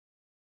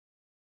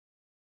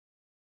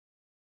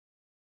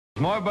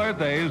More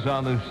birthdays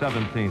on the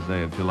 17th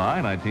day of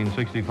July,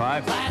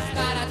 1965. Last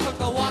night I took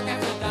a walk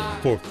after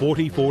dark. For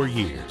 44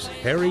 years,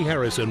 Harry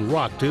Harrison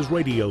rocked his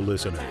radio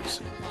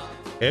listeners.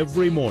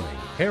 Every morning,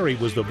 Harry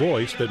was the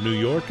voice that New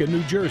York and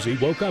New Jersey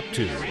woke up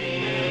to.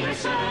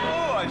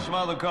 Oh, I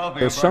smell the coffee.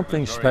 There's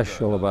something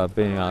special about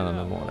being on in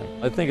the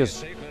morning. I think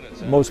it's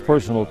the most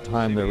personal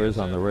time there is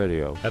on the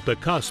radio. At the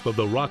cusp of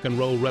the rock and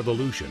roll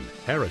revolution,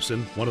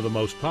 Harrison, one of the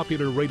most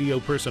popular radio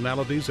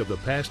personalities of the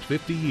past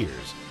 50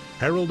 years,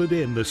 heralded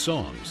in the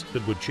songs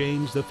that would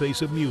change the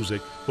face of music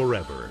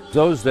forever.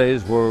 Those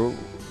days were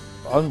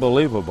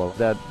unbelievable.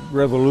 That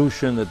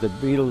revolution that the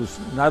Beatles,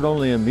 not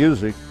only in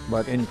music,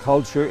 but in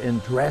culture, in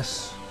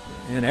dress,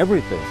 in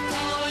everything.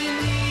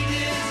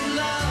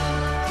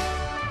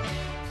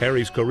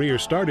 Harry's career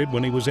started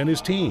when he was in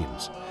his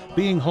teens.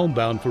 Being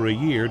homebound for a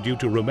year due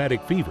to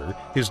rheumatic fever,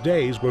 his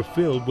days were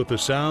filled with the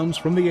sounds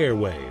from the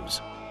airwaves.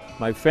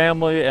 My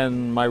family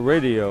and my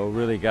radio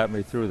really got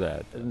me through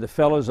that. And the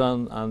fellas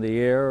on the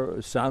air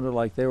sounded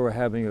like they were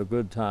having a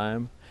good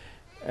time.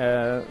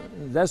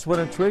 That's what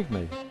intrigued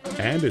me.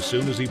 And as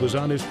soon as he was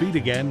on his feet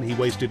again, he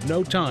wasted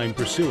no time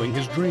pursuing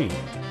his dream.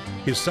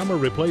 His summer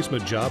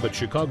replacement job at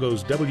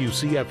Chicago's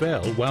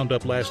WCFL wound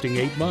up lasting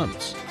 8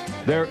 months.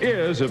 There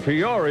is a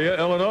Peoria,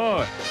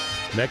 Illinois.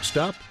 Next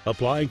up,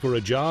 applying for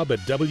a job at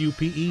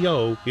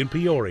WPEO in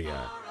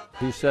Peoria.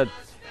 He said,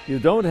 "You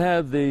don't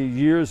have the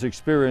years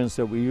experience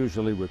that we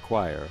usually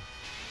require,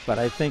 but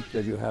I think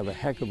that you have a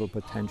heck of a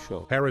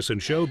potential." Harrison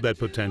showed that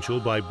potential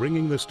by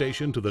bringing the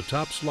station to the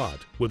top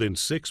slot within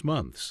 6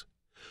 months.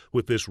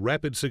 With this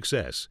rapid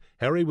success,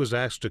 Harry was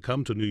asked to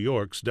come to New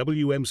York's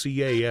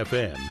WMCA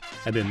FM,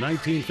 and in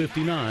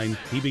 1959,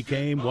 he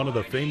became one of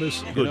the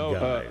famous good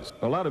guys.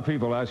 A lot of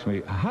people ask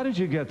me, how did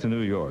you get to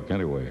New York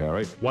anyway,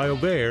 Harry? While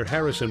there,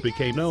 Harrison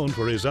became known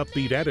for his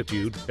upbeat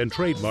attitude and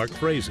trademark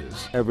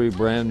phrases. Every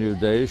brand new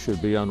day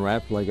should be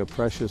unwrapped like a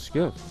precious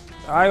gift.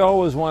 I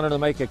always wanted to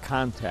make a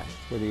contact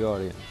with the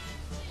audience.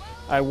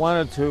 I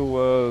wanted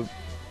to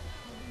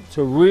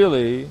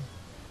really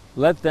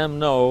let them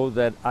know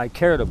that I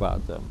cared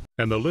about them.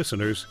 And the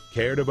listeners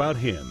cared about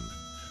him.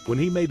 When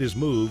he made his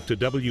move to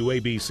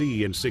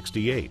WABC in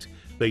 '68,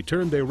 they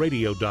turned their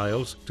radio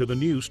dials to the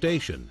new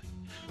station.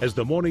 As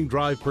the morning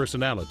drive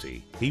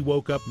personality, he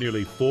woke up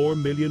nearly 4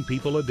 million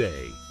people a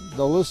day.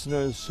 The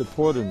listeners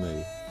supported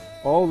me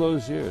all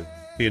those years.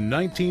 In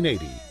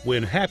 1980,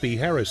 when Happy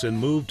Harrison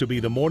moved to be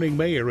the morning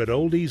mayor at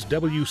Oldies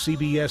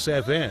WCBS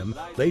FM,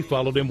 they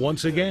followed him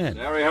once again.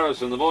 Harry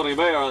Harrison, the morning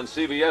mayor on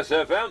CBS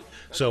FM.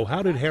 So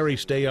how did Harry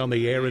stay on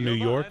the air in New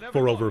York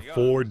for over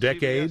 4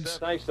 decades?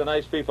 Thanks to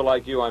nice people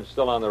like you, I'm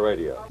still on the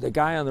radio. The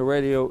guy on the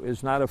radio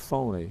is not a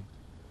phony.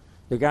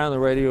 The guy on the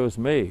radio is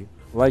me.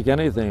 Like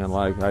anything in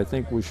life, I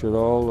think we should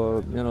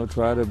all,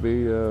 try to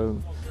be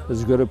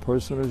as good a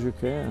person as you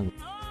can.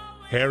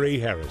 Harry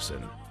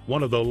Harrison,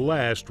 one of the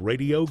last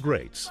radio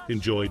greats,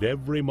 enjoyed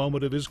every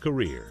moment of his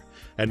career.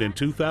 And in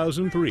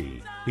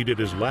 2003, he did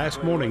his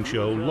last morning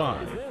show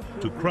live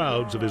to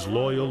crowds of his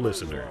loyal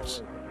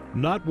listeners.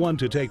 Not one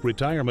to take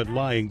retirement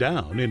lying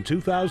down, in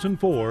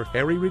 2004,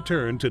 Harry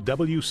returned to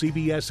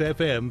WCBS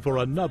FM for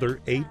another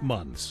 8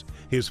 months.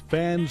 His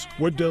fans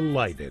were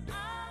delighted.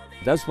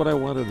 That's what I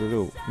wanted to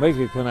do, make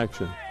a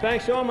connection.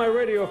 Thanks to all my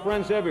radio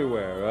friends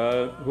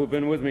everywhere who've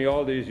been with me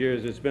all these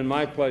years. It's been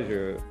my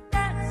pleasure.